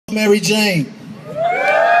Mary Jane.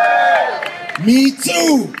 Me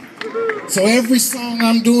too. So every song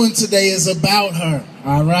I'm doing today is about her,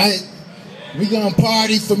 all right? We're gonna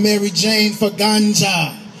party for Mary Jane, for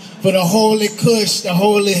ganja, for the holy kush, the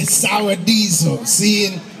holy sour diesel. See,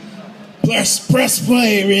 and press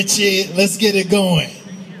play, Richie. Let's get it going.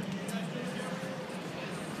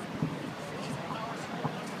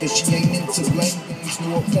 If she ain't into blame games,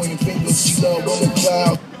 no pointing fingers, she love on the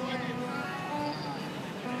cloud.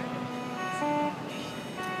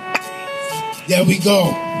 There we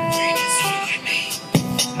go.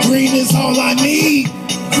 Green is all I need.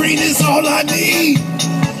 Green is all I need.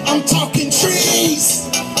 I'm talking trees.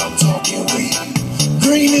 I'm talking weed.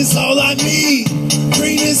 Green is all I need.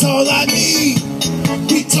 Green is all I need.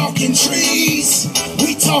 We talking trees.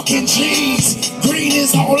 We talking G's. Green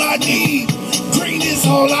is all I need. Green is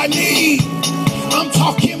all I need. I'm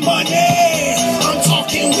talking money. I'm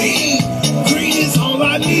talking weed. Green is all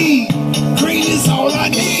I need. Green is all I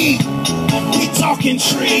need. We talking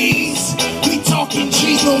trees. We talking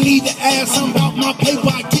G's. No need to ask. I'm about my paper.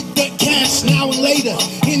 I get that cash now and later.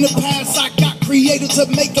 In the past, I got created to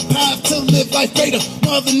make a path to live life greater.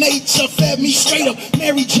 Mother Nature fed me straight up.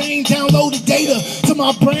 Mary Jane downloaded data to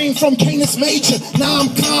my brain from Canis Major. Now I'm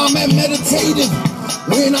calm and meditative.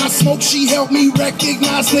 When I smoke, she helped me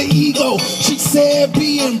recognize the ego. She said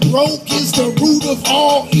being broke is the root of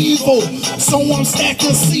all evil. So I'm stacking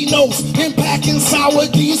casinos and packing sour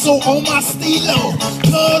diesel on my stilo.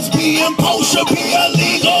 Cause being poor should be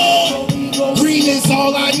illegal. Green is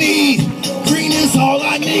all I need. Green is all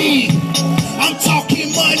I need. I'm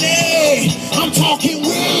talking money. I'm talking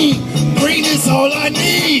weed. Green is all I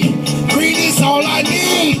need. Green is all I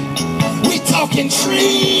need. We talking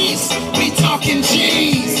trees. We talking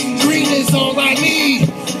G's. Green is all I need.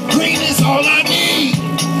 Green is all I need.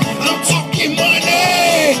 I'm talking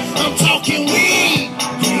money. I'm talking weed.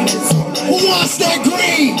 Who wants that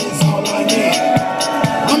green?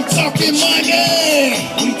 I'm talking money.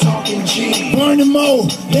 We talking G's. Burning more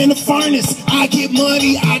than the furnace. I get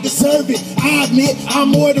money, I deserve it. I admit I'm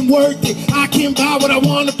more than worth it. I can buy what I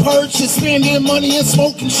want to purchase. Spending money and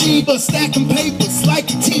smoking Sheba. Stacking papers like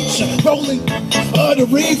a teacher. Rolling the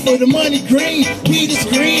reefer, the money green. Weed is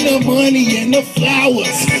greener. Money in the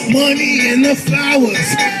flowers. Money in the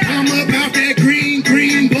flowers. I'm about that green,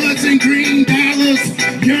 green buds and green dollars.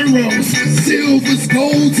 Euros, silvers,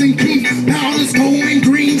 golds and pink powders. Going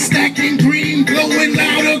green, stacking green, glowing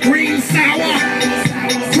louder, green sour.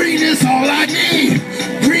 Green is all I need.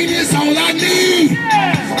 Green is all I need.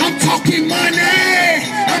 I'm talking money.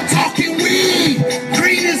 I'm talking weed.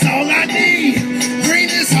 Green is all I need. Green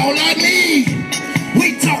is all I need.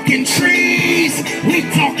 We talking trees. We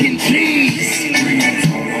talking G's.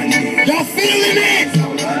 Y'all feeling it?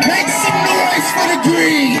 Make some noise for the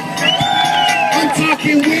green. I'm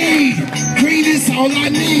talking weed. Green is all I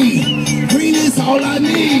need. Green is all I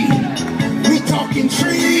need. We talking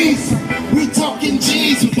trees. We talking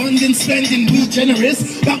G's, abundant spending, we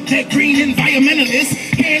generous. About that green environmentalist.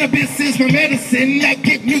 Cannabis is my medicine, that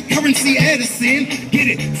give me currency Edison. Get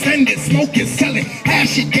it, spend it, smoke it, sell it,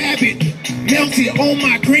 hash it, dab it, melt it on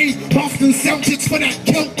my green. Boston Celtics for that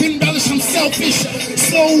kelp, embellish, I'm selfish.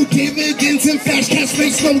 Slow dividends and fast cash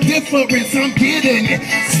makes no difference, I'm getting it.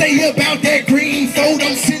 Stay about that green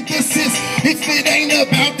photosynthesis. If it ain't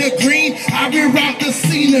about the green, I reroute the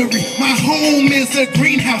scenery. My home is a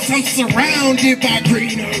greenhouse, I'm surrounded by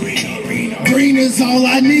greenery. Green is all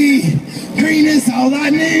I need. Green is all I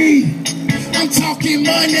need. I'm talking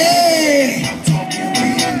money. I'm talking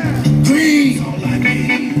green.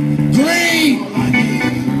 Green.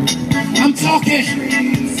 I'm talking.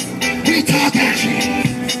 We talking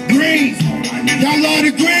green. Y'all love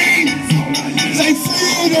the green? Say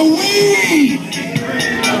free the weed.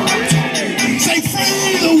 Say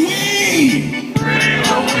free the weed.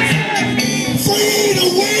 Free the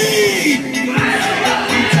weed.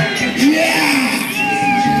 Yeah.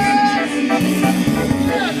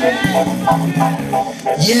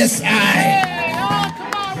 Yes, I.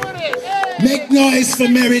 Make noise for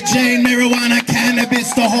Mary Jane, marijuana,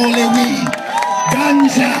 cannabis, the holy weed.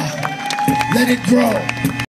 Ganja. Let it grow.